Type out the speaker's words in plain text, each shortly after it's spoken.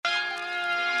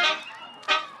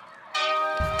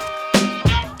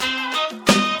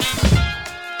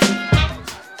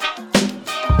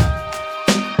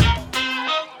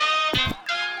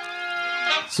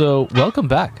So, welcome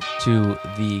back to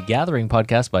the Gathering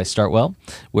podcast by Startwell,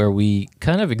 where we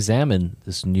kind of examine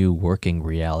this new working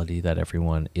reality that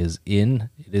everyone is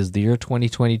in. It is the year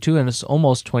 2022, and it's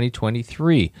almost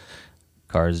 2023.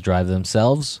 Cars drive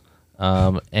themselves,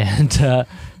 and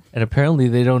apparently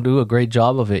they don't do a great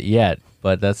job of it yet,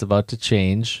 but that's about to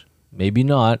change. Maybe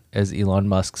not, as Elon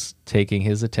Musk's taking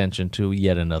his attention to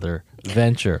yet another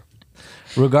venture.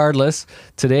 Regardless,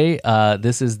 today,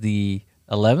 this is the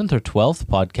 11th or 12th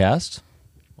podcast.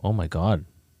 Oh my God.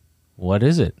 What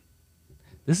is it?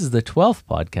 This is the 12th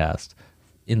podcast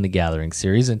in the Gathering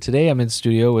series. And today I'm in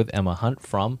studio with Emma Hunt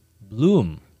from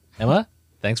Bloom. Emma,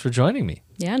 thanks for joining me.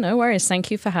 Yeah, no worries.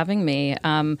 Thank you for having me.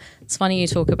 It's funny you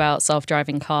talk about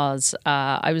self-driving cars.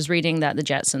 I was reading that the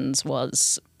Jetsons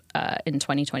was in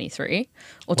 2023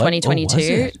 or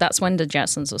 2022. That's when the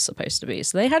Jetsons was supposed to be.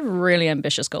 So they had really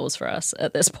ambitious goals for us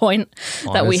at this point.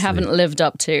 Honestly, that we haven't lived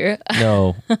up to.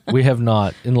 No, we have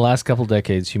not. In the last couple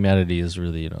decades, humanity has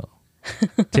really,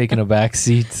 taken a back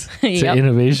seat to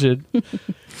innovation.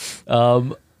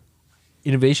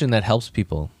 Innovation that helps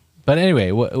people. But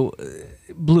anyway,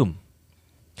 Bloom.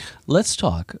 Let's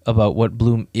talk about what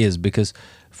Bloom is, because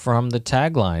from the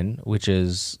tagline, which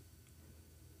is...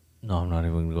 No, I'm not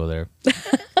even going to go there.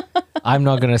 I'm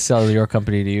not going to sell your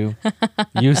company to you.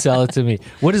 You sell it to me.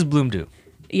 What does Bloom do?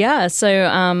 Yeah,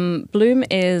 so Bloom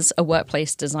is a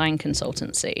workplace design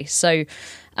consultancy. So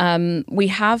we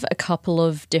have a couple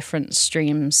of different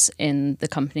streams in the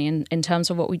company in terms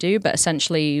of what we do, but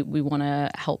essentially we want to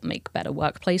help make better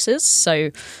workplaces. So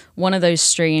one of those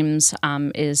streams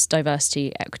is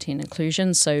diversity, equity, and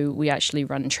inclusion. So we actually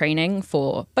run training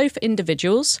for both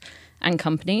individuals and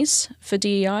companies for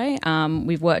DEI.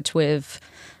 We've worked with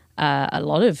a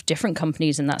lot of different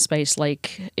companies in that space,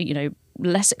 like,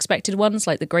 less expected ones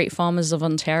like the Great Farmers of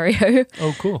Ontario.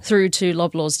 Oh, cool. Through to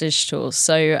Loblaws Digital.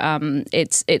 So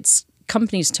it's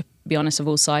companies, to be honest, of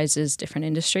all sizes, different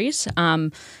industries.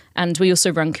 And we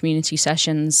also run community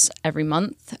sessions every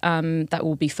month that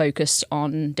will be focused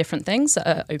on different things that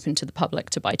are open to the public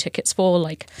to buy tickets for.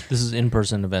 Like, this is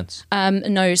in-person events?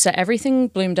 No, so everything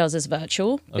Bloom does is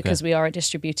virtual because we are a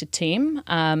distributed team.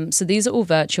 So these are all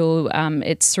virtual.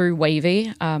 It's through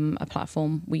Wavy, a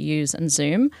platform we use, and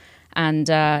Zoom. And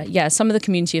some of the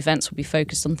community events will be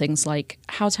focused on things like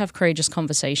how to have courageous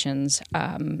conversations,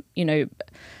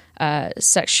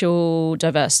 sexual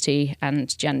diversity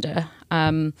and gender.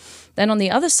 Then on the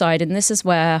other side, and this is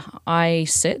where I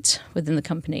sit within the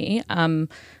company,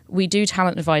 we do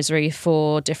talent advisory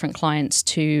for different clients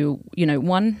to,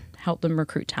 one, help them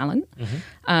recruit talent,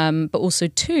 but also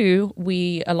two,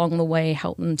 we along the way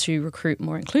help them to recruit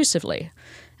more inclusively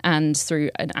and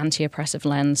through an anti-oppressive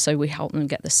lens. So we help them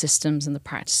get the systems and the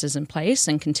practices in place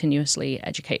and continuously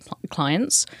educate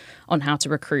clients on how to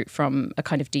recruit from a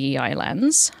kind of DEI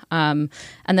lens. And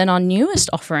then our newest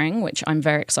offering, which I'm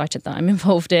very excited that I'm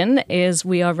involved in, is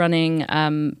we are running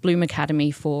Bloom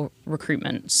Academy for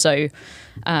recruitment. So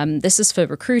this is for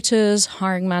recruiters,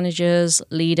 hiring managers,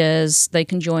 leaders. They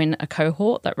can join a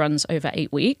cohort that runs over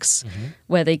 8 weeks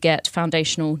where they get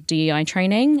foundational DEI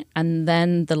training. And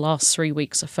then the last 3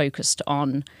 weeks are focused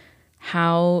on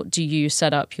how do you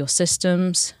set up your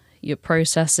systems, your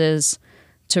processes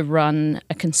to run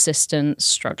a consistent,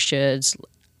 structured,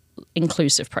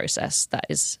 inclusive process that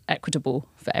is equitable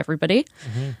for everybody.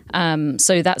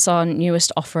 So that's our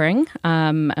newest offering.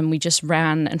 And we just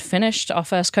ran and finished our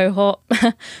first cohort,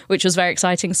 which was very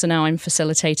exciting. So now I'm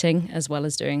facilitating as well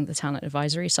as doing the talent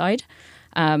advisory side.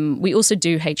 We also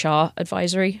do HR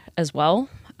advisory as well,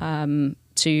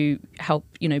 to help,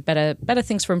 better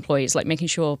things for employees, like making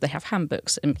sure they have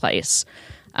handbooks in place.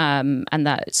 And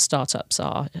that startups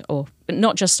are, or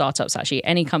not just startups, actually,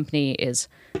 any company is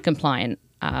compliant.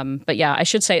 But yeah, I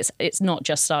should say it's not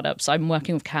just startups. I'm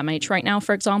working with CAMH right now,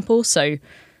 for example, so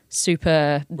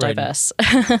super diverse.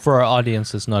 Right. For our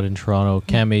audience that's not in Toronto,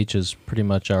 CAMH is pretty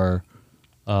much our,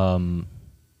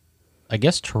 I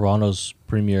guess, Toronto's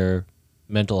premier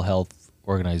mental health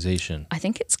organization. I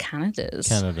think it's Canada's.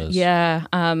 Yeah.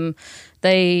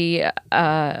 They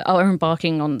are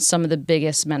embarking on some of the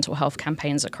biggest mental health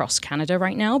campaigns across Canada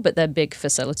right now, but their big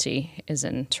facility is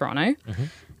in Toronto.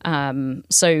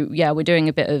 So yeah, we're doing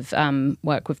a bit of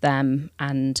work with them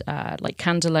and like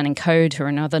Canada Learning Code, who are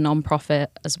another nonprofit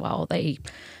as well.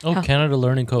 Canada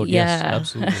Learning Code. Yes,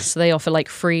 absolutely. So they offer like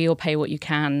free or pay what you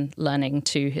can learning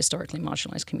to historically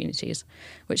marginalized communities,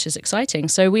 which is exciting.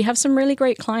 So we have some really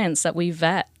great clients that we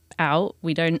vet out.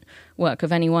 We don't work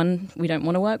with anyone we don't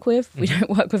want to work with. We don't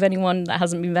work with anyone that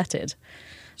hasn't been vetted.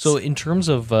 So in terms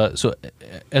of,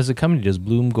 as a company, does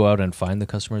Bloom go out and find the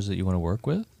customers that you want to work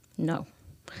with? No.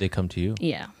 They come to you?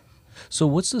 Yeah. So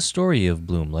what's the story of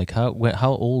Bloom? Like how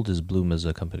old is Bloom as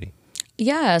a company?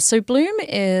 Yeah, so Bloom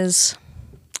is,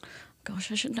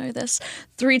 gosh, I should know this,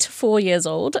 3 to 4 years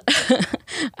old.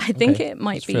 I think Okay. it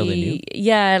might It's fairly new. be,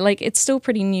 yeah, like it's still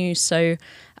pretty new. So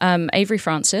Avery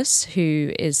Francis,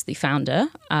 who is the founder,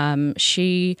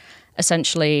 she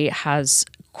essentially has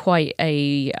quite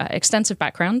a extensive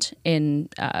background in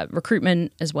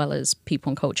recruitment as well as people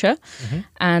and culture.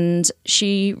 And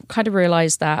she kind of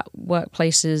realized that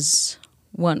workplaces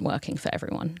weren't working for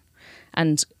everyone.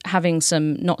 And having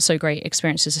some not so great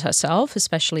experiences herself,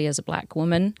 especially as a Black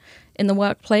woman in the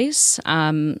workplace,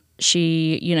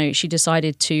 she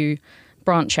decided to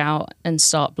branch out and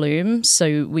start Bloom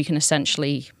so we can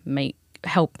essentially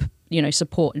help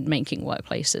support in making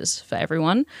workplaces for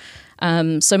everyone.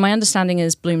 So my understanding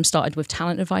is Bloom started with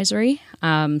talent advisory.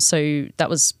 So that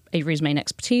was Avery's main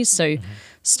expertise. So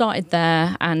started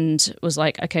there and was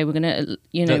like, okay, we're gonna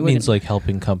That means like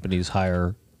helping companies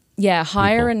hire.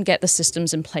 hire people. and get the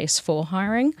systems in place for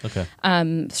hiring. Okay.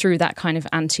 Through that kind of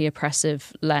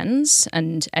anti-oppressive lens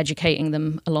and educating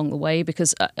them along the way,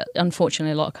 because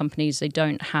unfortunately a lot of companies, they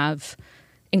don't have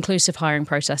inclusive hiring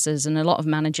processes, and a lot of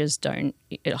managers don't,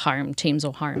 hiring teams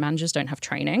or hiring managers don't have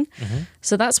training.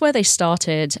 So that's where they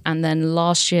started, and then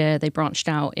last year they branched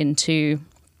out into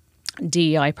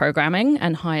DEI programming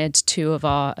and hired 2 of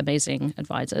our amazing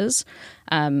advisors,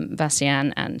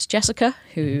 Vassian and Jessica,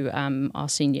 who are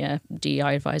senior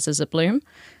DEI advisors at Bloom.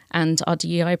 And our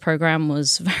DEI program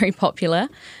was very popular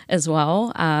as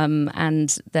well.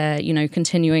 And they're,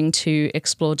 continuing to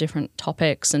explore different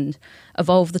topics and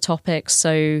evolve the topics.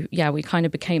 So, yeah, we kind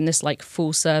of became this like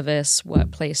full service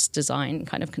workplace design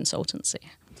kind of consultancy.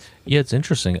 Yeah, it's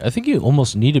interesting. I think you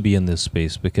almost need to be in this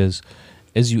space because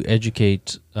as you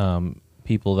educate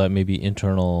people that may be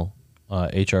internal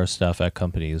HR staff at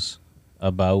companies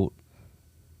about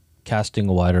casting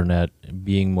a wider net,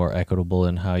 being more equitable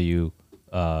in how you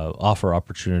offer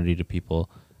opportunity to people,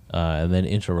 and then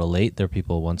interrelate their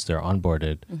people once they're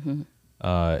onboarded.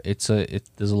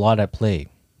 There's a lot at play.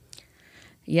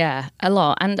 Yeah, a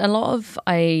lot. And a lot of,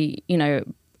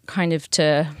 kind of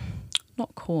to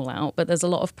not call out, but there's a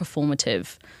lot of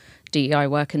performative DEI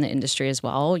work in the industry as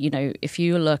well. If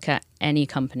you look at any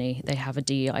company, they have a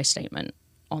DEI statement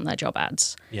on their job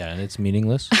ads. Yeah, and it's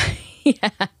meaningless.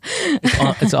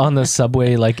 It's on the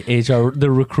subway, like HR, the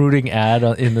recruiting ad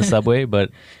in the subway,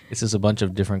 but it's just a bunch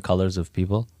of different colors of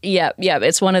people. Yeah,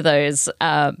 it's one of those.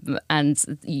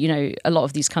 And, a lot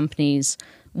of these companies,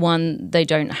 one, they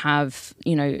don't have,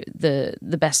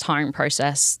 the best hiring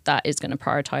process that is going to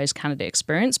prioritize candidate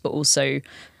experience, but also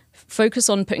focus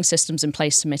on putting systems in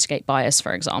place to mitigate bias,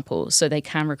 for example, so they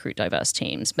can recruit diverse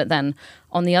teams. But then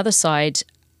on the other side,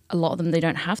 a lot of them, they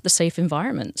don't have the safe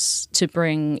environments to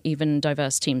bring even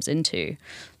diverse teams into.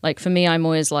 Like for me, I'm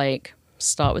always like,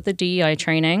 start with the DEI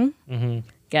training,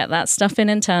 get that stuff in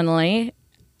internally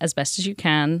as best as you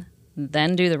can,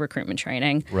 then do the recruitment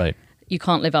training. Right. You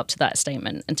can't live up to that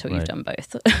statement until you've done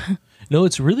both. No,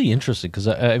 it's really interesting because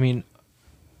I mean,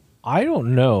 I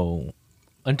don't know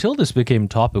until this became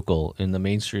topical in the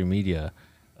mainstream media.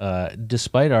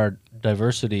 Despite our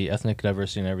diversity, ethnic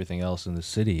diversity, and everything else in the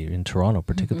city, in Toronto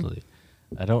particularly,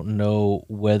 I don't know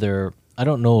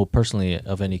personally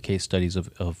of any case studies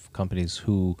of companies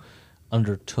who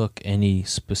undertook any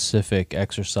specific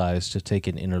exercise to take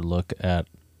an inner look at,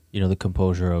 the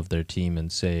composure of their team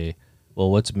and say,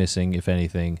 well, what's missing, if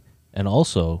anything, and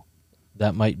also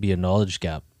that might be a knowledge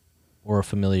gap or a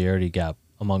familiarity gap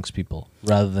amongst people,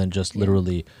 rather than just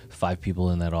literally 5 people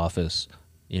in that office,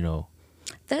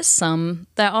 There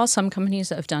are some companies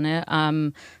that have done it.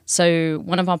 So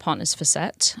one of our partners,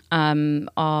 Facet,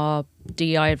 our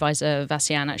DEI advisor,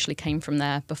 Vassian, actually came from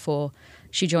there before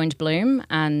she joined Bloom,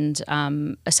 and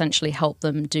essentially helped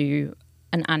them do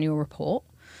an annual report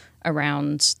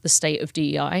around the state of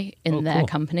DEI in their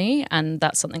company. And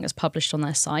that's something that's published on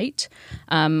their site.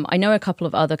 I know a couple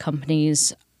of other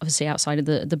companies, obviously outside of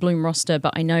the Bloom roster,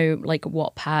 but I know like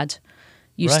Wattpad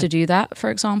used to do that, for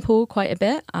example, quite a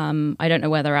bit. I don't know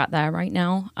where they're at there right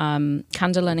now.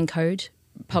 Canada Learning Code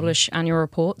publish annual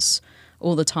reports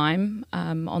all the time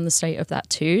on the state of that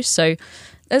too. So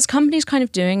there's companies kind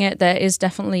of doing it. There is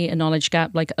definitely a knowledge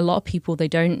gap. Like a lot of people, they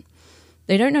don't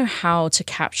know how to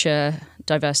capture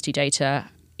diversity data,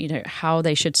 how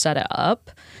they should set it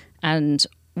up and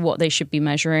what they should be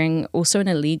measuring. Also in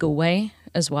a legal way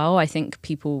as well. I think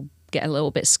people get a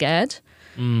little bit scared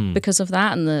because of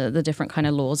that and the different kind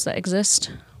of laws that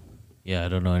exist. Yeah, I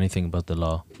don't know anything about the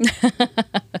law.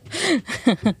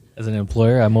 As an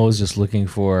employer, I'm always just looking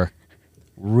for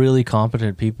really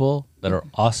competent people that are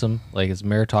awesome. Like it's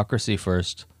meritocracy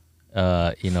first,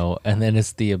 and then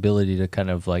it's the ability to kind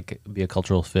of like be a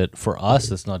cultural fit for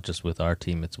us. It's not just with our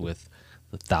team; it's with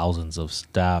the thousands of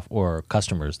staff or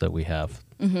customers that we have.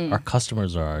 Our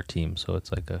customers are our team, so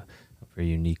it's like a very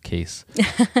unique case.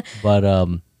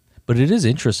 But it is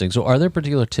interesting. So, are there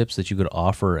particular tips that you could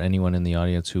offer anyone in the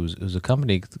audience who's a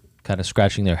company kind of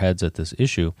scratching their heads at this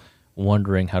issue,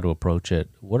 wondering how to approach it?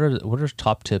 What are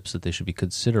top tips that they should be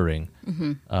considering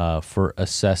for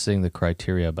assessing the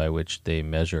criteria by which they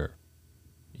measure,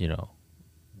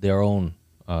 their own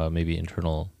maybe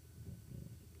internal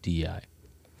DEI?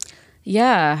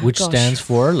 Yeah. Which stands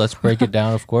for, let's break it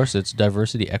down, of course, it's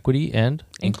diversity, equity, and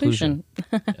inclusion.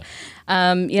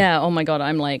 Yeah. Oh my God.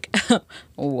 I'm like,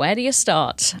 where do you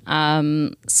start?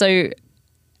 So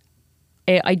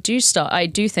I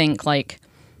do think, like,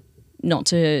 not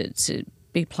to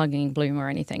be plugging Bloom or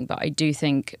anything, but I do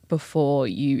think before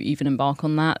you even embark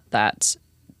on that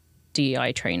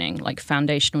DEI training, like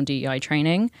foundational DEI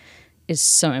training, is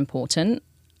so important.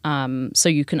 So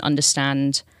you can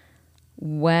understand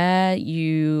where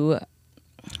you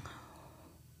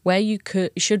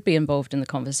should be involved in the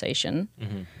conversation,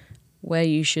 where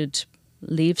you should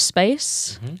leave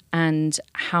space, and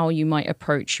how you might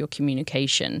approach your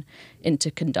communication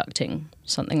into conducting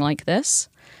something like this.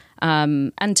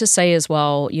 And to say as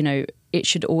well, it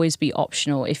should always be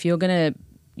optional. If you're going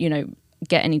to,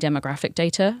 get any demographic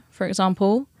data, for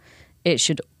example, it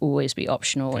should always be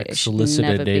optional. Like it should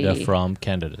solicited never data be, from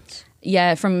candidates.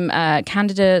 Yeah, from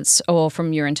candidates or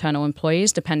from your internal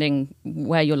employees, depending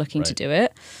where you're looking to do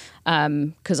it.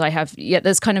 Because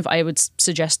I would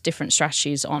suggest different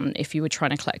strategies on if you were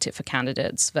trying to collect it for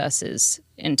candidates versus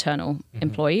internal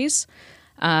employees.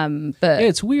 But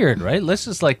it's weird, right? Let's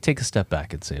just like take a step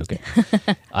back and say, okay,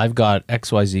 I've got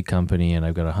XYZ company and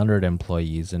I've got 100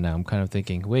 employees, and now I'm kind of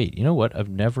thinking, wait, you know what? I've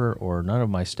never, or none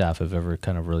of my staff have ever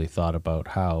kind of really thought about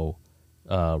how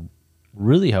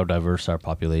diverse our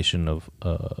population of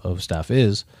staff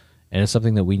is. And it's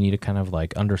something that we need to kind of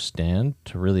like understand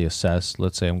to really assess.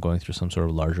 Let's say I'm going through some sort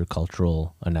of larger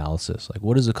cultural analysis. Like,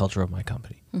 what is the culture of my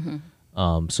company?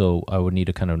 So I would need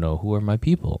to kind of know who are my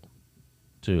people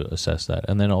to assess that.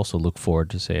 And then also look forward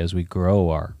to say, as we grow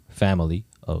our family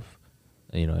of,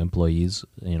 employees,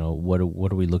 what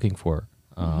are we looking for?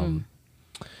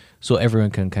 So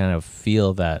everyone can kind of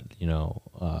feel that,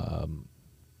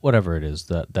 whatever it is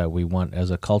that we want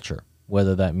as a culture,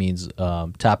 whether that means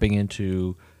tapping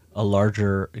into a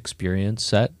larger experience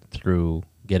set through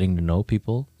getting to know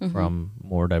people from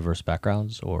more diverse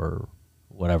backgrounds or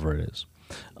whatever it is.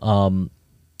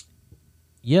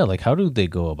 Like how do they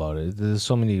go about it? There's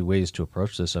so many ways to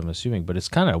approach this, I'm assuming, but it's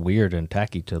kind of weird and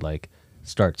tacky to like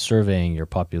start surveying your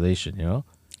population,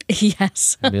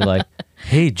 Yes. And be like,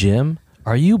 hey, Jim,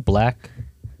 are you black?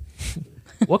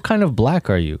 What kind of black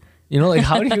are you? Like,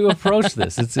 how do you approach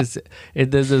this?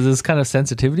 There's this kind of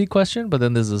sensitivity question, but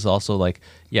then there's this also like,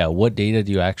 what data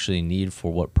do you actually need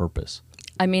for what purpose?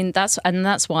 I mean, that's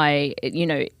why,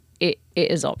 it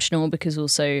is optional, because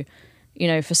also,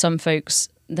 for some folks,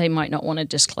 they might not want to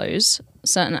disclose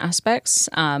certain aspects,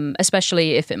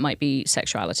 especially if it might be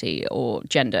sexuality or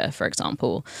gender, for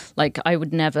example. Like, I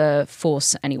would never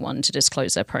force anyone to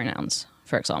disclose their pronouns,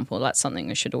 for example. That's something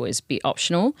that should always be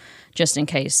optional, just in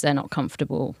case they're not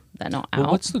comfortable, they're not out.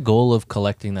 But what's the goal of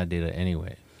collecting that data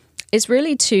anyway? It's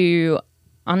really to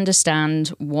understand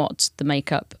what the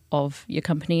makeup of your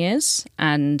company is,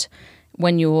 and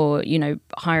when you're,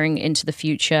 hiring into the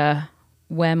future,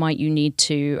 where might you need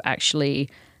to actually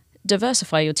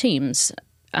diversify your teams?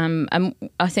 And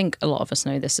I think a lot of us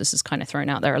know this is kind of thrown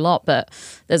out there a lot, but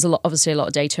there's obviously a lot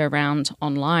of data around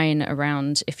online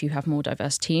around if you have more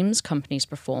diverse teams, companies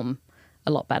perform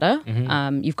a lot better.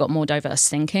 You've got more diverse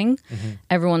thinking.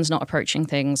 Everyone's not approaching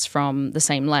things from the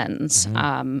same lens.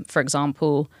 For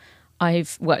example,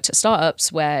 I've worked at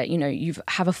startups where, you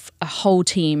have a whole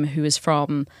team who is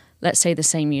from, let's say, the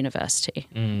same university.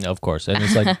 Of course. And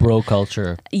it's like bro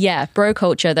culture. Yeah, bro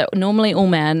culture, that normally all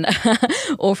men,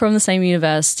 all from the same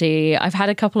university. I've had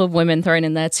a couple of women thrown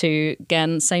in there too,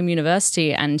 again, same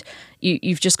university. And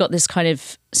you've just got this kind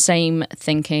of same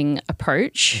thinking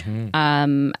approach.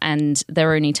 And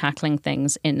they're only tackling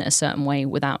things in a certain way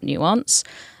without nuance.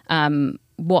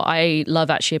 What I love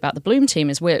actually about the Bloom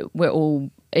team is we're all,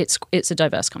 it's a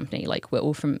diverse company. Like, we're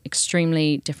all from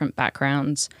extremely different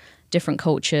backgrounds, different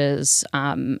cultures,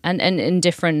 and in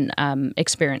different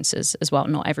experiences as well.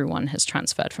 Not everyone has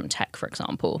transferred from tech, for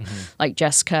example. Like,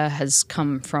 Jessica has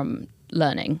come from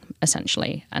learning,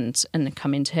 essentially, and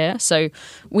come into here. So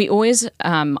we always,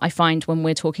 I find when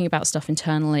we're talking about stuff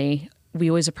internally, we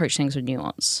always approach things with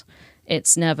nuance.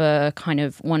 It's never kind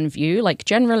of one view. Like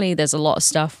generally there's a lot of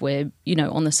stuff we're,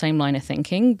 on the same line of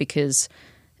thinking because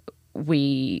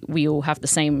we all have the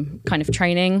same kind of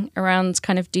training around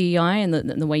kind of DEI and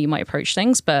the way you might approach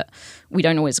things, but we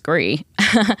don't always agree.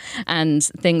 And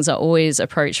things are always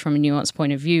approached from a nuanced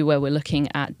point of view where we're looking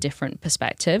at different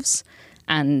perspectives.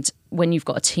 And when you've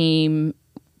got a team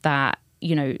that,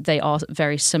 they are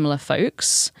very similar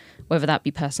folks, whether that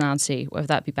be personality, whether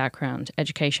that be background,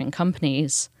 education,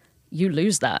 companies, you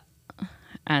lose that.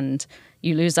 And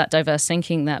you lose that diverse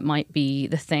thinking that might be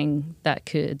the thing that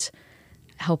could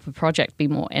help a project be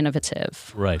more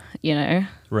innovative. Right.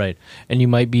 Right. And you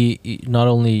might be not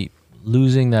only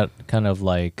losing that kind of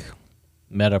like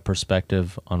meta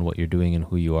perspective on what you're doing and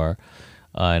who you are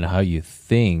and how you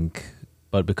think,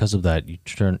 but because of that,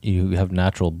 you have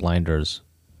natural blinders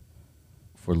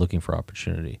for looking for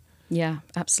opportunity. Yeah,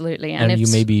 absolutely. And you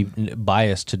may be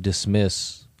biased to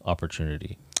dismiss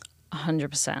opportunity.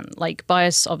 100%. Like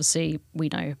bias, obviously, we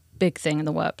know, big thing in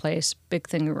the workplace, big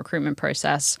thing in the recruitment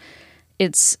process.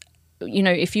 It's,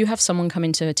 if you have someone come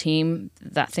into a team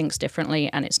that thinks differently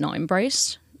and it's not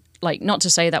embraced, like not to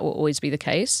say that will always be the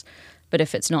case, but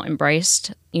if it's not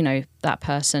embraced, that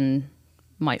person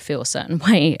might feel a certain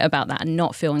way about that and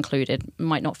not feel included,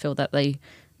 might not feel that they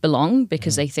belong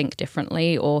because they think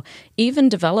differently, or even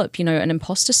develop, an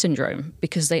imposter syndrome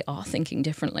because they are thinking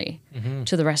differently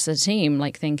to the rest of the team,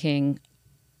 like thinking,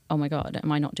 oh my God,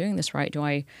 am I not doing this right?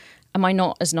 Am I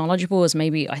not as knowledgeable as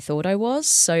maybe I thought I was?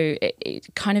 So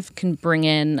it kind of can bring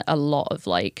in a lot of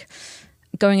like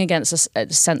going against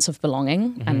a sense of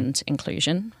belonging and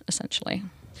inclusion, essentially.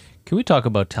 Can we talk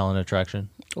about talent attraction?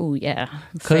 Oh yeah,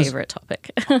 favorite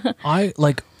topic.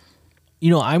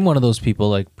 I'm one of those people,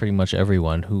 like pretty much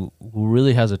everyone, who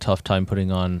really has a tough time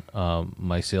putting on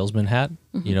my salesman hat,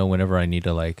 whenever I need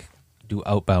to like do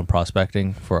outbound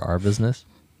prospecting for our business.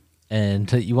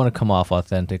 And you want to come off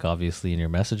authentic, obviously, in your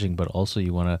messaging, but also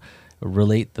you want to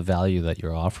relate the value that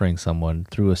you're offering someone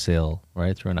through a sale,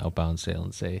 right? Through an outbound sale,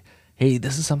 and say, hey,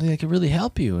 this is something that could really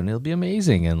help you and it'll be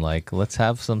amazing. And like, let's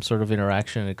have some sort of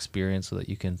interaction and experience so that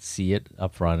you can see it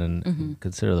up front and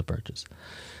consider the purchase.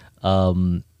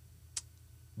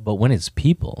 But when it's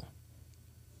people,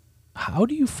 how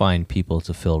do you find people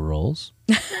to fill roles?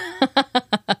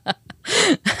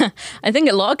 I think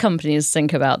a lot of companies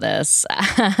think about this.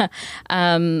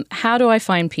 How do I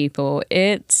find people?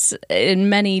 It's in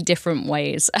many different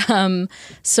ways.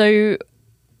 So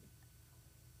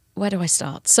where do I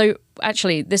start? So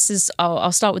actually,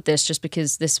 I'll start with this just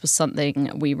because this was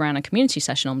something we ran a community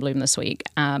session on Bloom this week.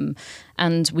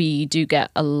 And we do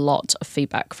get a lot of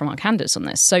feedback from our candidates on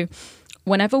this. So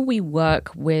whenever we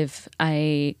work with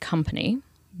a company,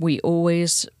 we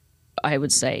always, I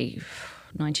would say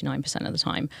 99% of the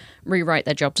time, rewrite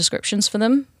their job descriptions for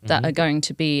them that are going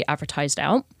to be advertised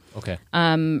out. Okay.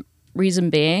 Reason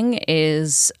being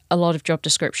is a lot of job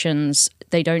descriptions,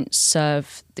 they don't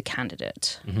serve the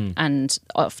candidate. And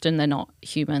often they're not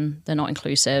human, they're not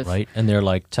inclusive. Right. And they're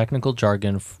like technical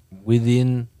jargon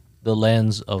within the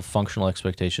lens of functional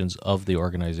expectations of the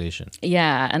organization.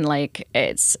 Yeah. And like,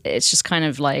 it's just kind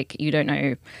of like, you don't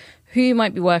know who you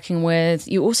might be working with.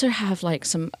 You also have like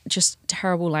some just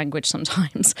terrible language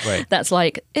sometimes. Right. That's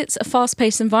like, it's a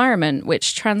fast-paced environment,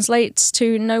 which translates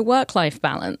to no work-life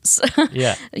balance.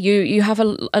 Yeah. You have a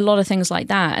lot of things like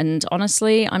that. And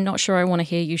honestly, I'm not sure I want to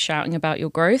hear you shouting about your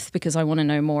growth because I want to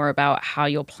know more about how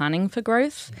you're planning for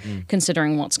growth,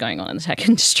 considering what's going on in the tech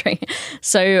industry.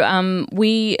 So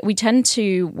we tend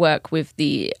to work with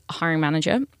the hiring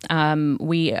manager.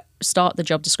 We start the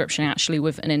job description actually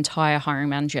with an entire hiring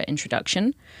manager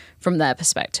introduction from their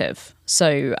perspective.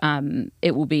 So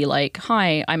it will be like,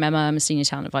 hi, I'm Emma, I'm a senior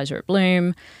talent advisor at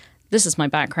Bloom. This is my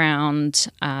background.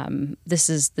 This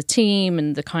is the team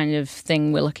and the kind of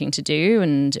thing we're looking to do.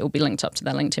 And it will be linked up to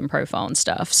their LinkedIn profile and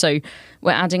stuff. So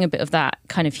we're adding a bit of that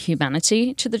kind of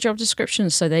humanity to the job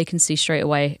description so they can see straight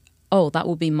away, oh, that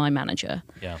will be my manager.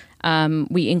 Yeah.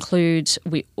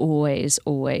 We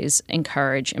always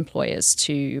encourage employers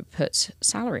to put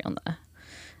salary on there.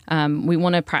 We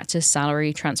want to practice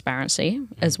salary transparency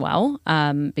as well,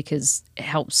 because it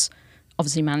helps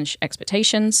obviously manage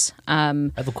expectations. I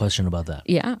have a question about that.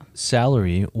 Yeah.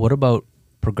 Salary, what about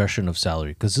progression of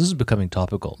salary? Because this is becoming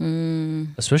topical,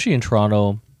 especially in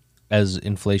Toronto, as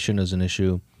inflation is an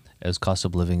issue, as cost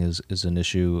of living is an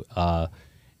issue.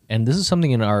 And this is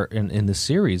something in the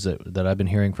series that I've been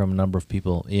hearing from a number of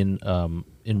people in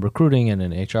recruiting and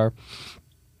in HR,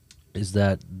 is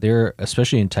that there,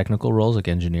 especially in technical roles like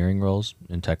engineering roles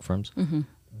in tech firms,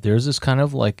 there's this kind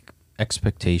of like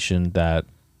expectation that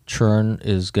churn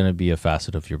is going to be a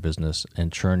facet of your business,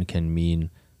 and churn can mean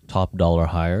top dollar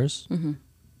hires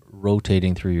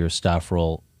rotating through your staff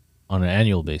role on an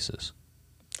annual basis.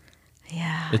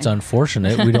 Yeah. It's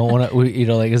unfortunate. We don't want to, you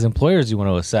know, like as employers, you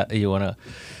want to,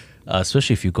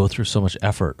 especially if you go through so much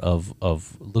effort of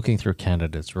looking through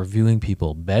candidates, reviewing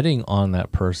people, betting on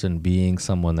that person being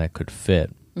someone that could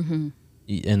fit, and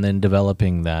then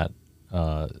developing that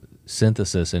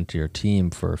synthesis into your team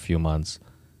for a few months.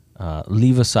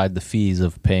 Leave aside the fees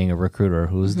of paying a recruiter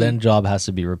whose then job has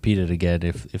to be repeated again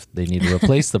if they need to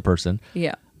replace the person.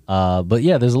 Yeah. But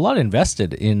yeah, there's a lot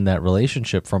invested in that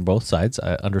relationship from both sides.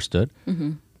 I understood.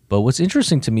 But what's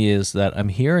interesting to me is that I'm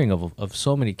hearing of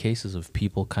so many cases of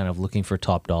people kind of looking for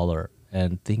top dollar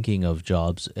and thinking of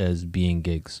jobs as being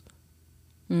gigs.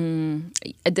 I mean,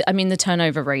 the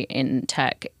turnover rate in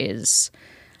tech is,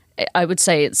 I would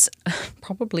say it's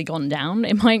probably gone down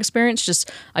in my experience.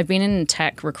 Just I've been in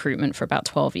tech recruitment for about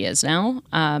 12 years now.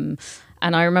 And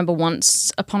I remember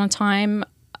once upon a time,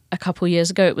 a couple years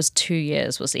ago, it was 2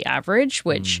 years was the average,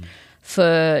 which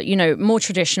for, you know, more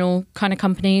traditional kind of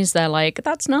companies, they're like,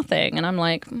 that's nothing. And I'm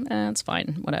like, it's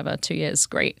fine, whatever, 2 years,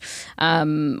 great.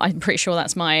 I'm pretty sure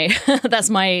that's my that's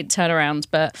my turnaround.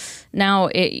 But now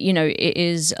it, you know, it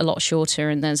is a lot shorter,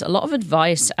 and there's a lot of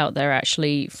advice out there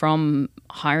actually from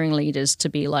hiring leaders to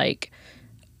be like,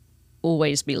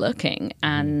 always be looking.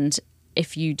 And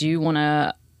if you do want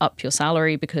to up your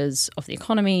salary because of the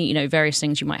economy, you know, various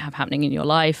things you might have happening in your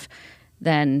life,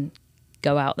 then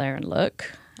go out there and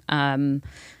look.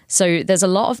 So there's a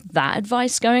lot of that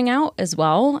advice going out as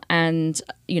well. And,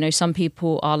 you know, some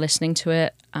people are listening to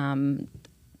it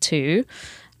too.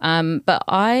 But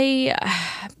I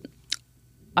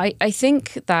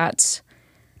think that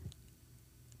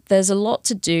there's a lot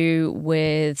to do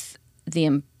with the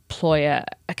employer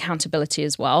accountability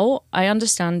as well. I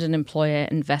understand an employer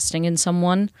investing in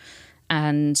someone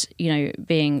and, you know,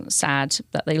 being sad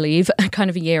that they leave kind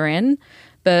of a year in.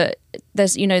 But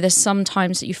there's some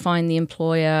times that you find the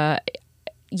employer,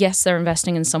 yes, they're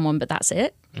investing in someone, but that's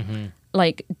it.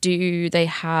 Like, do they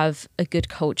have a good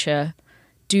culture?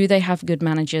 Do they have good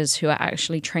managers who are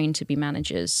actually trained to be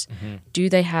managers? Do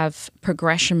they have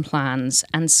progression plans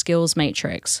and skills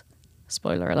matrix?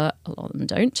 Spoiler alert, a lot of them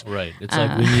don't. Right. It's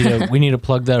like we need to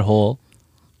plug that hole,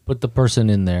 put the person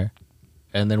in there,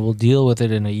 and then we'll deal with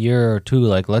it in a year or two.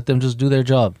 Like, let them just do their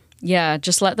job. Yeah,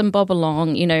 just let them bob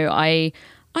along. You know, I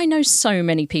know so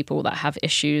many people that have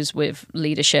issues with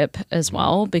leadership as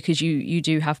well, because you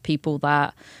do have people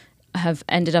that have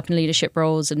ended up in leadership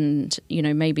roles and, you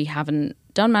know, maybe haven't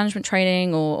done management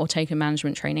training or taken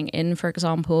management training in, for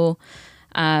example.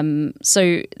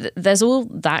 So there's all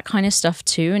that kind of stuff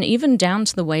too, and even down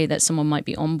to the way that someone might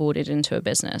be onboarded into a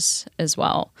business as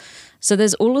well. So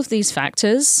there's all of these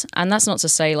factors, and that's not to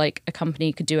say like a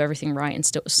company could do everything right and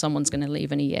still someone's going to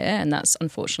leave in a year, and that's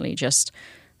unfortunately just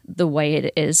the way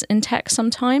it is in tech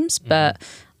sometimes. But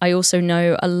I also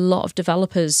know a lot of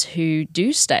developers who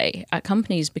do stay at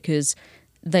companies because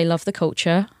they love the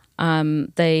culture.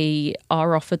 They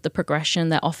are offered the progression,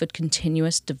 they're offered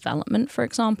continuous development, for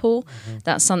example.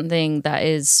 That's something that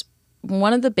is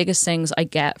one of the biggest things I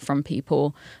get from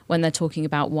people when they're talking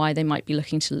about why they might be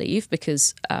looking to leave,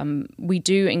 because we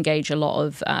do engage a lot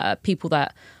of people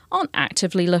that aren't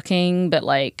actively looking, but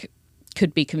like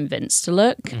could be convinced to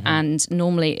look. And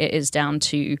normally it is down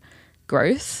to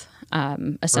growth,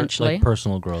 essentially. Like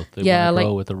personal growth. They want to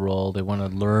grow with the role. They want to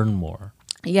learn more.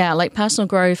 Yeah, like personal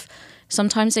growth.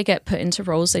 Sometimes they get put into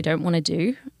roles they don't want to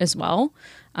do as well.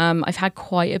 I've had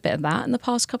quite a bit of that in the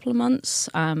past couple of months.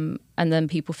 And then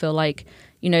people feel like,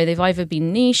 you know, they've either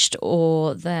been niched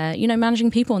or they're, you know,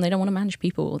 managing people and they don't want to manage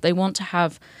people. They want to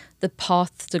have the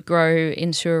path to grow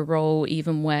into a role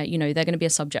even where, you know, they're going to be a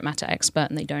subject matter expert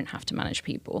and they don't have to manage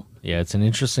people. Yeah, it's an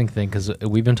interesting thing because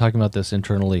we've been talking about this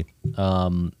internally.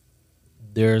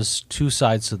 There's two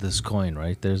sides to this coin,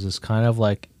 right? There's this kind of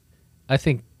like, I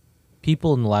think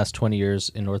people in the last 20 years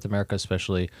in North America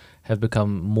especially have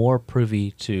become more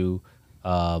privy to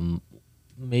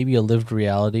maybe a lived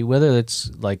reality, whether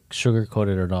it's like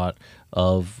sugar-coated or not,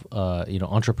 of you know,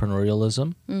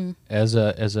 entrepreneurialism as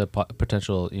a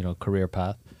potential, you know, career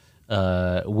path.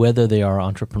 Whether they are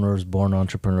entrepreneurs, born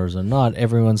entrepreneurs or not,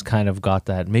 everyone's kind of got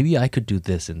that, maybe I could do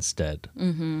this instead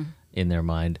in their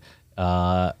mind.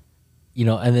 You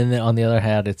know, and then on the other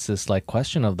hand, it's this like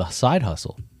question of the side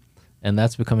hustle. And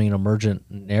that's becoming an emergent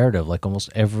narrative. Like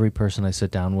almost every person I sit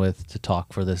down with to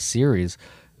talk for this series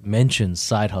mentions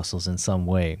side hustles in some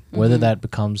way, whether that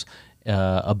becomes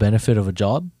a benefit of a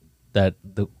job that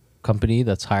the company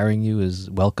that's hiring you is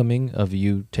welcoming of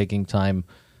you taking time,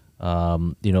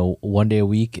 you know, 1 day a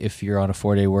week if you're on a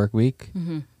 4-day work week,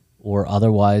 or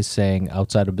otherwise saying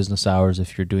outside of business hours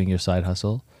if you're doing your side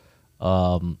hustle.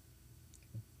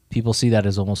 People see that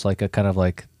as almost like a kind of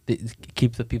like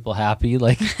keep the people happy,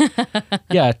 like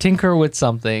yeah, tinker with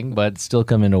something but still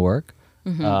come into work.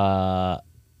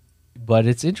 But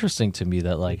it's interesting to me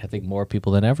that like I think more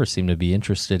people than ever seem to be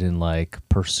interested in like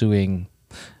pursuing,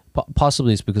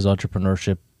 possibly it's because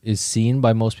entrepreneurship is seen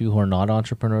by most people who are not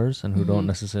entrepreneurs and who don't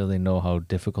necessarily know how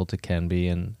difficult it can be,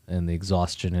 and the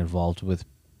exhaustion involved with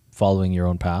following your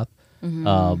own path.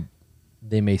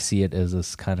 They may see it as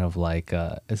this kind of like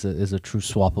as a true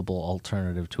swappable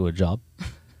alternative to a job.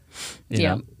 You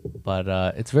know? But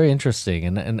it's very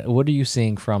interesting. And what are you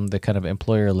seeing from the kind of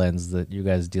employer lens that you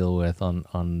guys deal with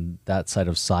on that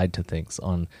side to things,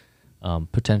 on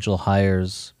potential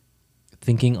hires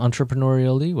thinking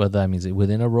entrepreneurially, whether that means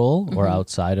within a role or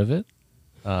outside of it?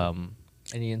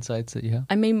 Any insights that you have?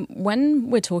 I mean, when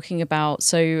we're talking about,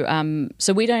 so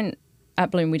we don't,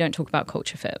 at Bloom, we don't talk about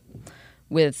culture fit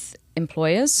with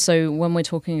employers. So when we're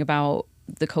talking about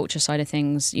the culture side of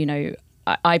things, you know,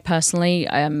 I personally,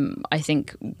 I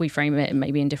think we frame it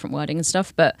maybe in different wording and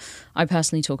stuff, but I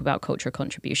personally talk about culture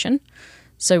contribution.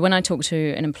 So when I talk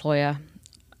to an employer,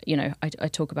 you know, I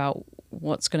talk about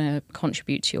what's going to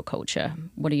contribute to your culture.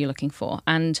 What are you looking for?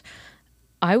 And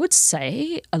I would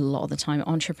say a lot of the time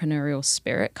entrepreneurial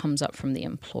spirit comes up from the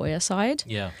employer side.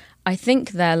 Yeah. I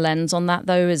think their lens on that,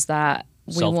 though, is that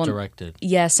self-directed.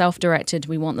 Self-directed.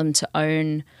 We want them to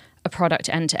own a product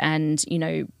end to end, you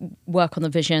know, work on the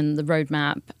vision, the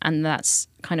roadmap, and that's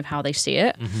kind of how they see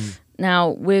it. Now,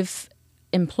 with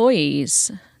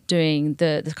employees doing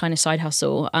the kind of side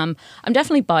hustle, I'm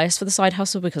definitely biased for the side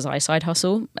hustle because I side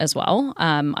hustle as well.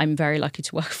 I'm very lucky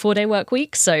to work a 4-day work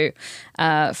week, so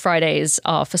Fridays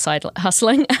are for side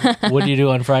hustling. What do you do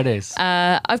on Fridays?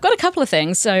 I've got a couple of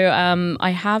things. So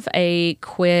I have a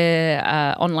queer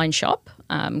online shop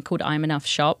called I'm Enough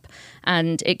Shop,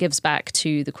 and it gives back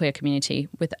to the queer community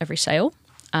with every sale.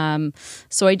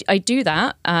 So I do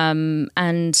that.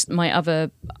 And my other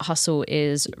hustle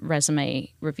is resume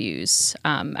reviews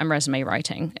and resume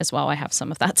writing as well. I have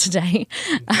some of that today,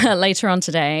 later on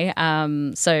today.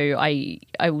 So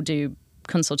I will do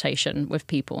consultation with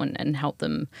people and help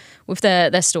them with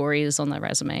their stories on their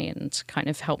resume and kind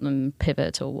of help them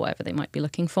pivot or whatever they might be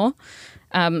looking for.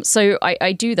 So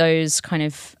I do those kind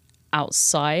of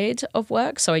outside of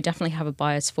work. So I definitely have a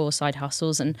bias for side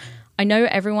hustles. And I know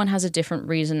everyone has a different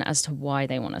reason as to why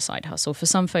they want a side hustle. For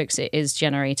some folks, it is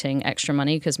generating extra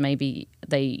money because maybe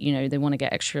they want to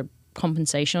get extra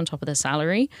compensation on top of their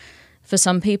salary. For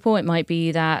some people, it might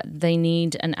be that they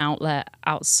need an outlet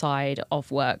outside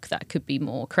of work that could be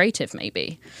more creative,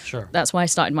 maybe. Sure. That's why I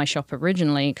started my shop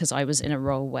originally, because I was in a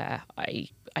role where I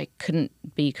couldn't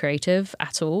be creative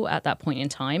at all at that point in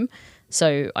time.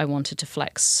 So I wanted to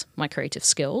flex my creative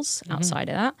skills outside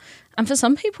of that. And for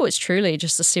some people, it's truly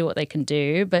just to see what they can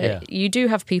do. But you do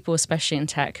have people, especially in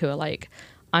tech, who are like,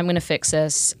 I'm going to fix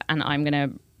this and I'm going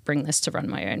to bring this to run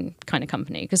my own kind of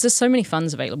company. Because there's so many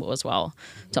funds available as well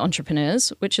to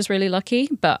entrepreneurs, which is really lucky.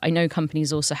 But I know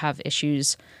companies also have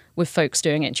issues with folks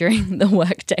doing it during the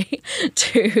workday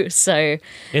too. So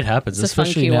it happens, it's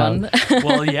especially a now. funky one.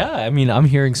 Well, yeah. I mean, I'm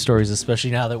hearing stories,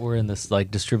 especially now that we're in this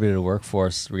like distributed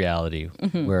workforce reality,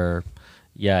 where,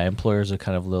 employers are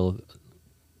kind of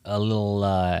a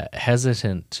little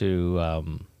hesitant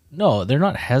to. No, they're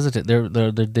not hesitant.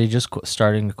 They just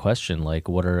starting to question like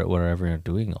what are everyone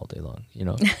doing all day long. You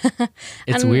know,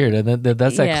 it's weird, and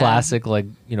that's that classic like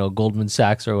Goldman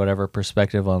Sachs or whatever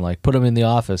perspective on like put them in the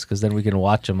office because then we can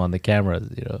watch them on the cameras.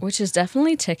 Which is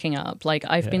definitely ticking up. Like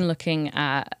I've been looking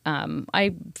at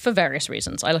for various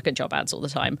reasons. I look at job ads all the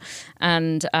time,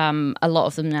 and a lot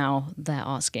of them now they're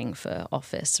asking for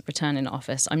return in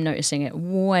office. I'm noticing it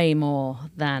way more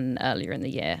than earlier in the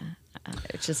year.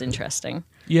 Which is interesting.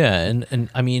 Yeah, and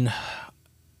I mean,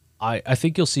 I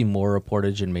think you'll see more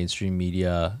reportage in mainstream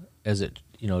media as it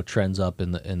trends up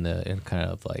in kind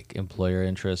of like employer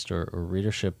interest or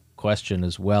readership question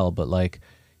as well. But like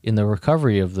in the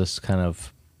recovery of this kind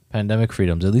of pandemic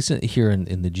freedoms, at least here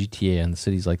in the GTA and the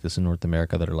cities like this in North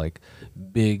America that are like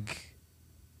big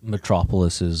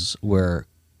metropolises where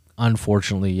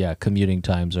unfortunately, commuting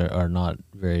times are not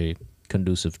very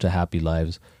conducive to happy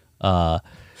lives.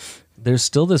 There's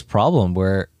still this problem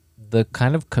where the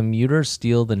kind of commuters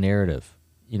steal the narrative,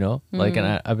 like,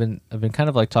 and I've been kind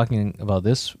of like talking about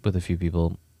this with a few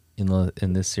people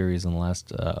in this series in the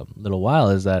last little while,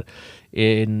 is that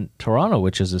in Toronto,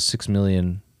 which is a 6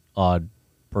 million odd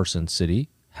person city,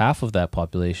 half of that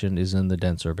population is in the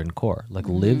dense urban core, like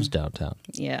lives downtown.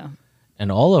 Yeah.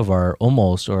 And all of our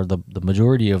the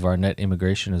majority of our net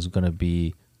immigration is going to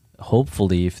be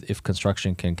hopefully, if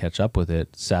construction can catch up with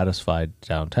it, satisfied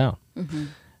downtown.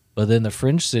 But then the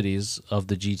fringe cities of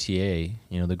the GTA,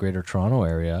 the Greater Toronto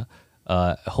Area,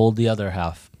 hold the other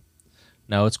half.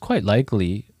 Now, it's quite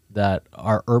likely that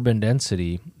our urban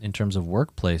density, in terms of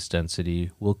workplace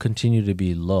density, will continue to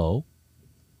be low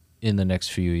in the next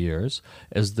few years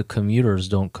as the commuters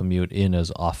don't commute in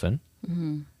as often.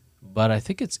 But I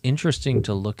think it's interesting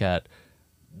to look at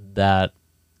that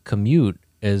commute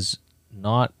as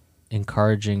not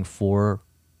encouraging for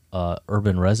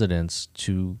urban residents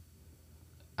to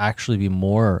actually be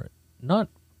more, not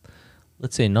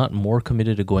more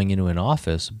committed to going into an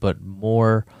office, but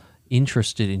more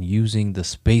interested in using the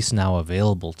space now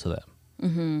available to them.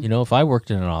 If I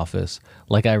worked in an office,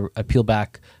 like I peel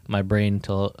back my brain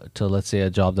to let's say a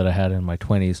job that I had in my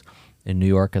 20s in New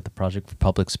York at the Project for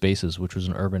Public Spaces, which was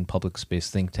an urban public space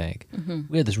think tank.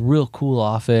 We had this real cool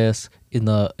office in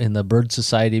the Bird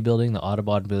Society building, the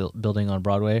Audubon building on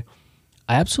Broadway.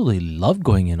 I absolutely loved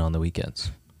going in on the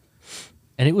weekends.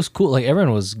 And it was cool. Like,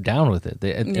 everyone was down with it.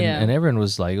 And everyone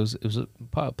was like, it was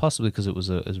possibly because it was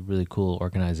a really cool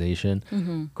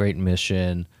organization, great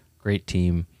mission, great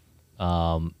team,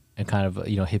 and kind of,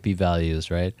 hippie values,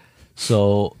 right?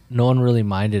 So no one really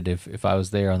minded if I was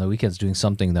there on the weekends doing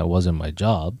something that wasn't my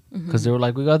job, because they were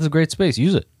like, we got this great space,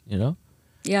 use it,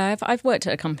 Yeah, I've worked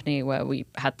at a company where we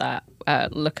had that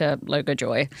Looker Logo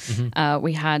Joy.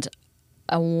 We had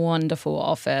a wonderful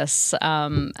office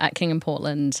at King and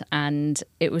Portland, and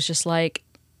it was just like,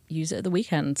 use it at the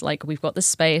weekends. Like, we've got this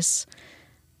space.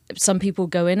 Some people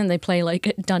go in and they play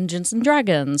like Dungeons and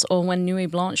Dragons, or when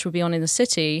Nuit Blanche would be on in the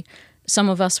city, some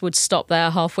of us would stop there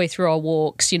halfway through our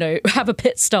walks, have a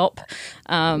pit stop,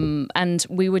 and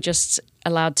we were just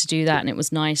allowed to do that, and it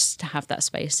was nice to have that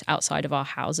space outside of our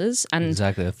houses. And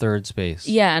exactly, a third space.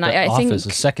 Yeah, and I think a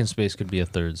second space could be a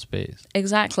third space.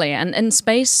 Exactly, and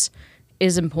space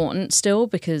is important still,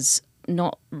 because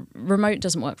not remote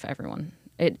doesn't work for everyone.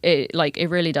 It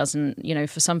really doesn't.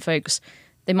 For some folks,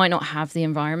 they might not have the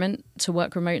environment to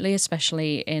work remotely,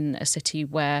 especially in a city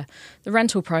where the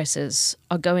rental prices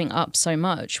are going up so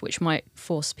much, which might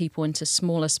force people into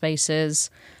smaller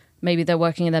spaces. Maybe they're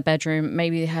working in their bedroom.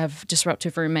 Maybe they have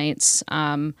disruptive roommates.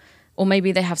 Or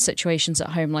maybe they have situations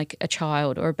at home, like a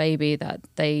child or a baby, that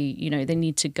they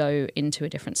need to go into a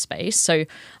different space. So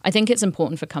I think it's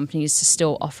important for companies to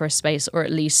still offer a space, or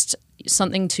at least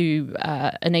something to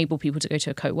enable people to go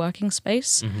to a co-working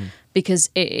space, because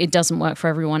it doesn't work for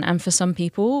everyone. And for some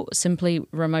people, simply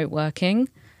remote working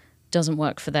doesn't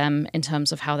work for them in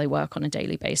terms of how they work on a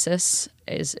daily basis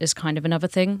is kind of another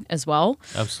thing as well.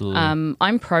 Absolutely.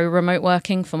 I'm pro remote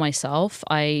working for myself.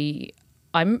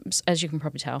 I'm, as you can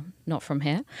probably tell, not from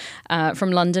here,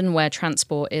 from London, where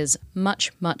transport is much,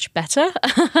 much better.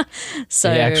 So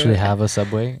they actually have a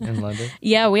subway in London?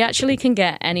 Yeah, we actually can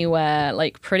get anywhere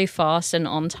like pretty fast and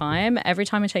on time. Every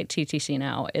time I take TTC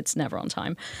now, it's never on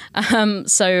time.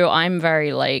 So I'm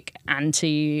very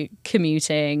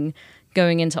anti-commuting,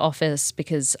 going into office,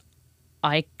 because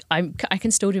I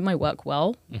can still do my work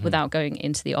well without going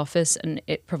into the office, and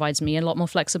it provides me a lot more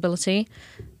flexibility.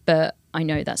 But I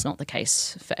know that's not the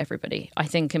case for everybody. I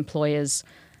think employers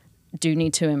do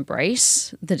need to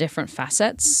embrace the different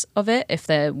facets of it if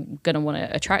they're going to want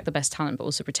to attract the best talent, but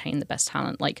also retain the best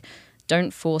talent. Like,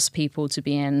 don't force people to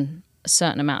be in a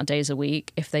certain amount of days a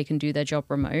week. If they can do their job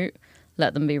remote,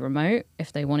 let them be remote.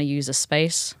 If they want to use a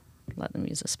space, let them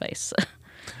use a space.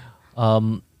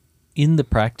 In the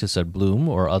practice at Bloom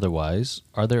or otherwise,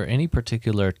 are there any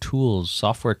particular tools,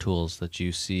 software tools that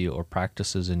you see, or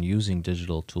practices in using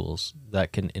digital tools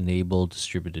that can enable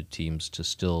distributed teams to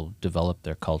still develop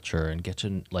their culture and get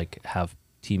to have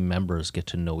team members get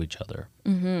to know each other?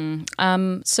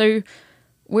 So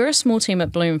we're a small team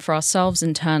at Bloom. For ourselves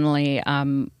internally,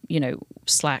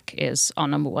 Slack is our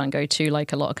number one go-to,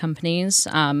 like a lot of companies.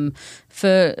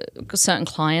 For certain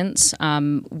clients,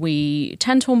 we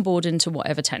tend to onboard into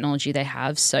whatever technology they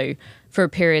have. So for a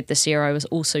period this year, I was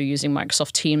also using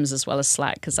Microsoft Teams as well as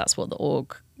Slack, because that's what the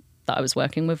org that I was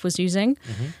working with was using.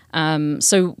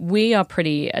 So we are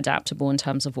pretty adaptable in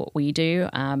terms of what we do.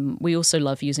 We also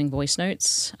love using voice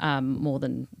notes more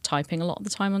than typing a lot of the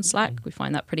time on Slack. We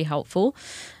find that pretty helpful.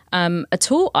 A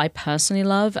tool I personally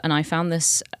love, and I found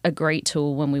this a great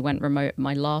tool when we went remote,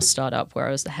 my last startup where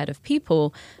I was the head of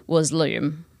people, was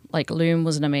Loom. Loom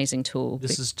was an amazing tool.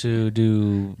 This is to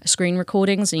do screen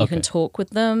recordings, and you can talk with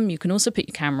them. You can also put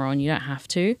your camera on. You don't have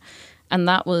to. And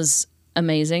that was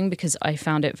amazing, because I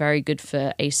found it very good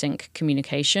for async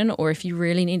communication, or if you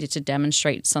really needed to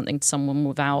demonstrate something to someone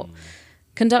without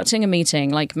conducting a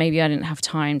meeting. Like, maybe I didn't have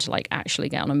time to actually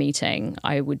get on a meeting.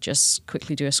 I would just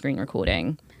quickly do a screen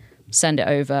recording, send it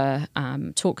over,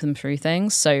 talk them through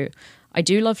things. So I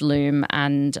do love Loom,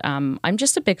 and I'm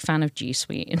just a big fan of G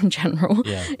Suite in general.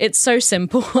 Yeah. It's so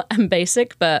simple and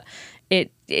basic, but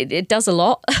it does a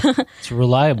lot. It's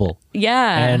reliable.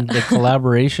 Yeah. And the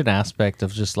collaboration aspect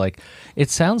of just like, it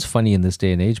sounds funny in this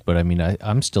day and age, but I mean,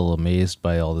 I'm still amazed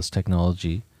by all this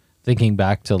technology. Thinking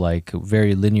back to like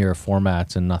very linear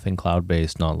formats and nothing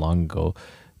cloud-based not long ago.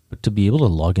 But to be able to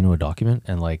log into a document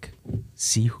and like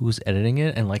see who's editing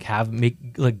it and like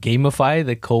gamify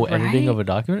the co-editing Right. of a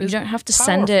document. You is don't have to powerful.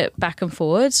 send it back and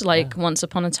forwards like once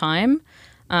upon a time.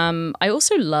 I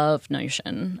also love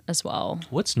Notion as well.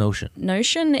 What's Notion?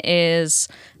 Notion is,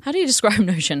 how do you describe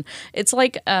Notion? It's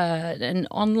like an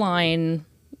online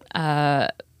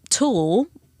tool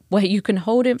where you can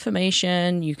hold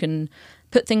information, you can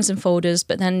put things in folders,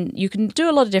 but then you can do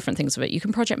a lot of different things with it. You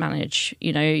can project manage,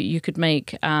 you could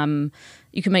make different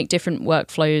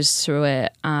workflows through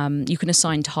it. You can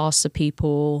assign tasks to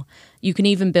people. You can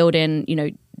even build in,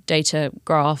 data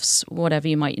graphs, whatever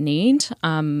you might need.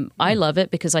 I love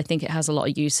it because I think it has a lot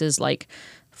of uses like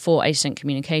for async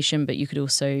communication, but you could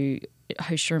also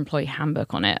host your employee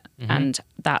handbook on it. And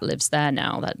that lives there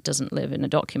now. That doesn't live in a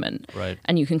document. Right.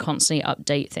 And you can constantly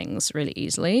update things really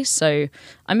easily. So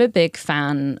I'm a big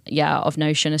fan, of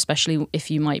Notion, especially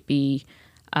if you might be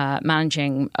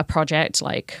managing a project,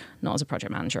 like not as a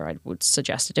project manager, I would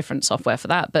suggest a different software for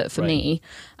that. But for me,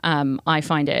 I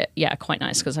find it, quite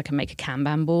nice because I can make a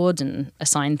Kanban board and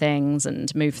assign things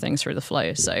and move things through the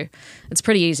flow. So it's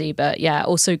pretty easy, but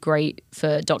also great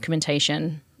for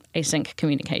documentation, async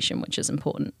communication, which is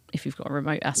important if you've got a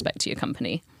remote aspect to your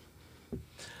company.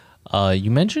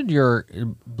 You mentioned your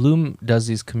Bloom does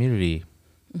these community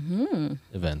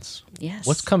events. Yes.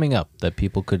 What's coming up that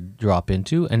people could drop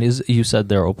into? And you said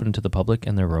they're open to the public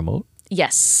and they're remote?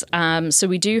 Yes. So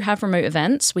we do have remote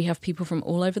events. We have people from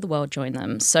all over the world join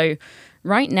them. So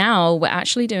right now, we're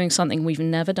actually doing something we've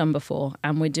never done before,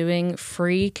 and we're doing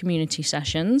free community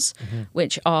sessions,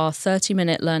 which are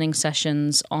 30-minute learning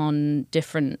sessions on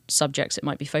different subjects it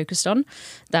might be focused on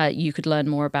that you could learn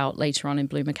more about later on in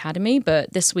Bloom Academy.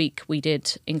 But this week, we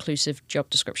did inclusive job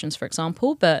descriptions, for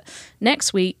example. But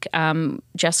next week,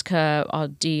 Jessica, our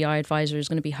DEI advisor, is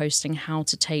going to be hosting how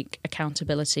to take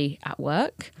accountability at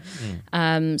work.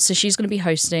 So she's going to be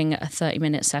hosting a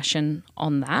 30-minute session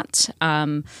on that.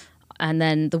 And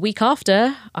then the week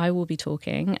after, I will be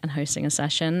talking and hosting a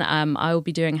session. I will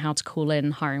be doing how to call in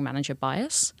hiring manager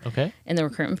bias in the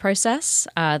recruitment process.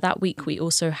 That week, we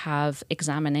also have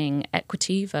examining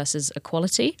equity versus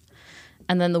equality.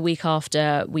 And then the week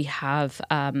after, we have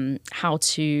how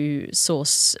to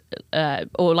source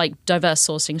or like diverse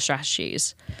sourcing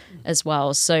strategies as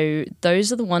well. So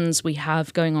those are the ones we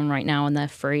have going on right now, and they're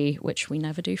free, which we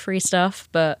never do free stuff,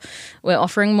 but we're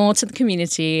offering more to the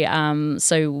community.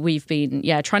 So we've been,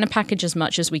 trying to package as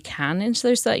much as we can into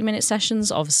those 30-minute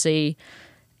sessions. Obviously,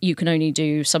 you can only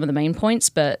do some of the main points,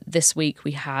 but this week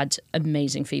we had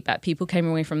amazing feedback. People came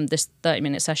away from this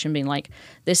 30-minute session being like,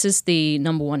 this is the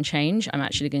number one change I'm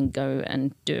actually going to go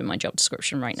and do in my job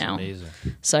description right now. Amazing.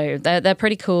 So they're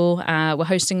pretty cool. We're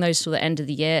hosting those till the end of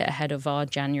the year ahead of our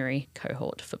January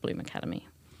cohort for Bloom Academy.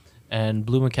 And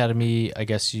Bloom Academy, I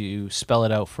guess you spell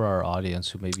it out for our audience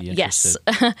who may be interested.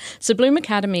 Yes. So Bloom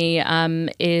Academy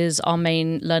is our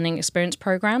main learning experience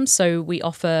program. So we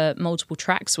offer multiple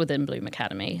tracks within Bloom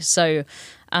Academy. So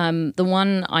the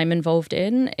one I'm involved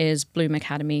in is Bloom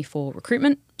Academy for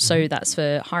recruitment. So that's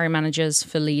for hiring managers,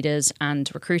 for leaders and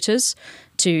recruiters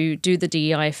to do the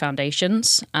DEI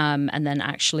foundations and then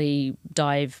actually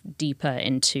dive deeper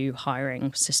into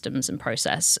hiring systems and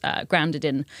process grounded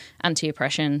in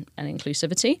anti-oppression and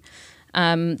inclusivity.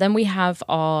 Then we have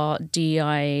our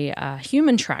DEI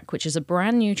human track, which is a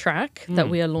brand new track that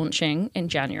we are launching in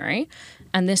January.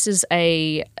 And this is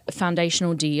a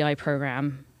foundational DEI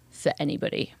program for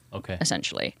anybody,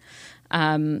 essentially.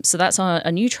 So that's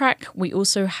a new track. We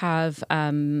also have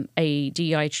a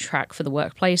DEI track for the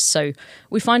workplace. So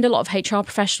we find a lot of HR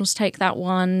professionals take that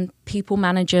one, people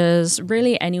managers,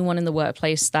 really anyone in the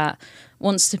workplace that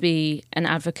wants to be an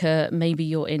advocate. Maybe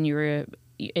you're in your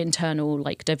internal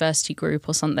like diversity group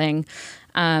or something.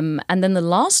 And then the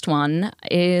last one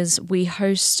is we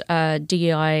host a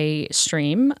DEI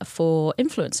stream for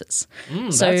influencers.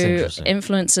 So that's interesting.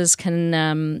 influencers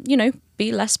can,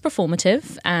 be less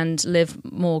performative and live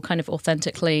more kind of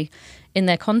authentically in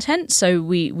their content. So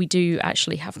we do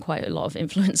actually have quite a lot of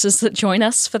influencers that join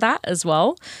us for that as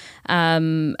well. A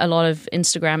lot of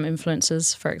Instagram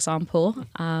influencers, for example.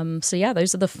 So yeah,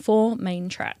 those are the 4 main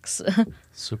tracks.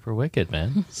 Super wicked,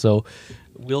 man. So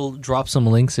we'll drop some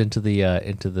links into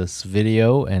this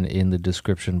video and in the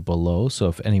description below. So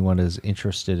if anyone is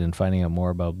interested in finding out more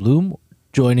about Bloom,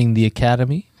 joining the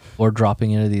academy, or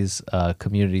dropping into these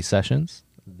community sessions,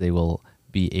 they will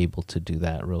be able to do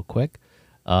that real quick.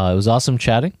 It was awesome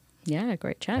chatting. Yeah,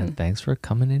 great chat. And thanks for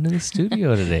coming into the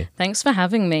studio today. Thanks for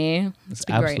having me. It's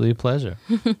absolutely a pleasure.